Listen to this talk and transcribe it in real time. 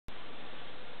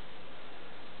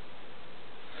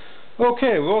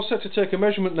Okay, we're all set to take a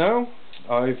measurement now.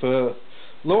 I've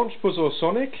launched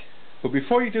Buzzosonic, but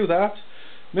before you do that,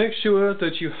 make sure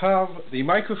that you have the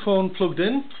microphone plugged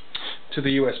in to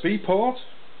the USB port.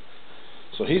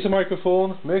 So here's a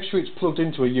microphone, make sure it's plugged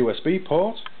into a USB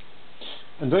port.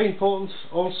 And very important,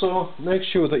 also make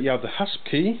sure that you have the hasp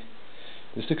key.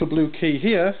 This little blue key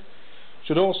here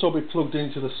should also be plugged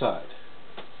into the side.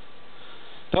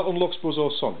 That unlocks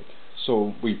Buzzosonic.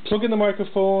 So we plug in the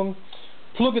microphone,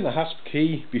 plug in the hasp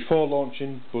key before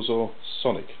launching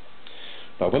Buzzosonic.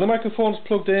 Now when the microphone's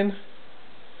plugged in,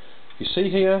 you see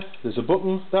here there's a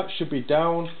button that should be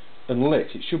down and lit.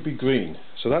 It should be green,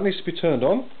 so that needs to be turned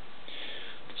on.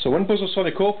 So when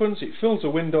Buzzosonic opens, it fills the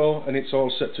window and it's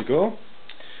all set to go.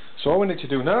 So all we need to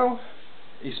do now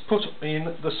is put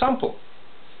in the sample.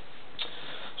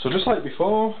 So just like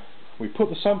before, we put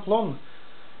the sample on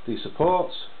these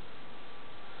supports,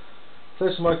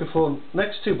 place the microphone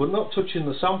next to but not touching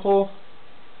the sample,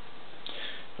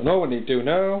 and all we need to do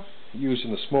now,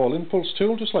 using the small impulse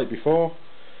tool just like before,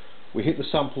 we hit the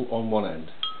sample on one end,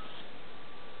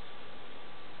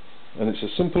 and it's as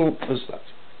simple as that.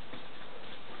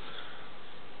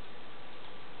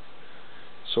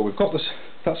 So we've got this.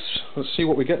 Let's see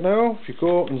what we get now. If you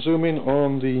go and zoom in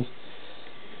on the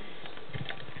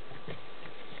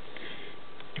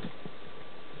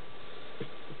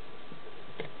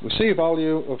we see a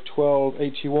value of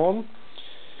 1281.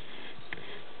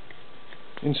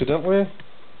 Incidentally,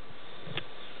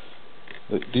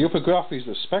 the upper graph is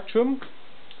the spectrum.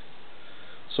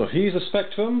 So here's the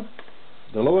spectrum,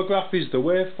 the lower graph is the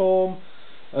waveform,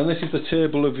 and this is the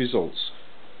table of results.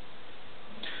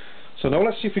 So now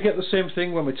let's see if we get the same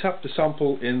thing when we tap the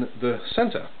sample in the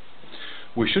center.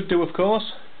 We should do, of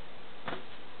course.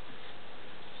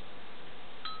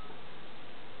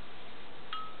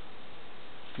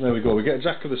 There we go, we get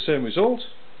exactly the same result.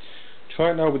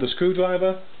 Try it now with a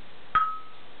screwdriver.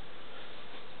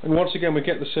 And once again we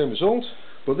get the same result,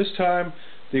 but this time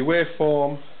the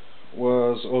waveform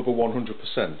was over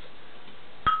 100%.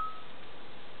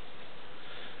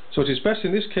 So it is best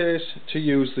in this case to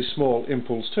use the small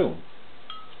impulse tool,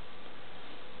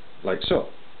 like so.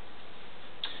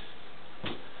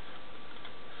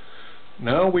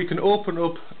 Now we can open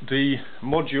up the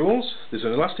modules. There's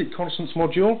an elastic constants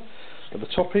module at the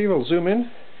top here. I'll zoom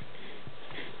in.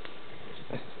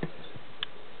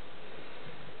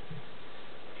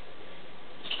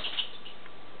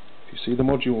 You see the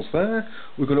modules there.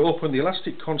 We're going to open the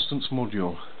elastic constants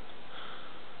module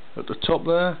at the top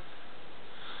there.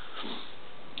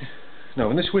 Now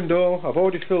in this window I've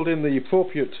already filled in the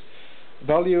appropriate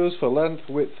values for length,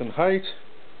 width and height.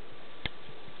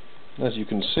 As you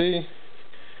can see,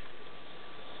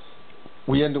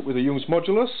 we end up with a Young's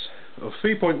modulus of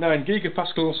 3.9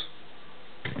 gigapascals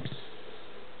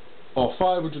or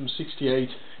 568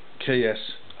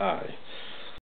 KSI.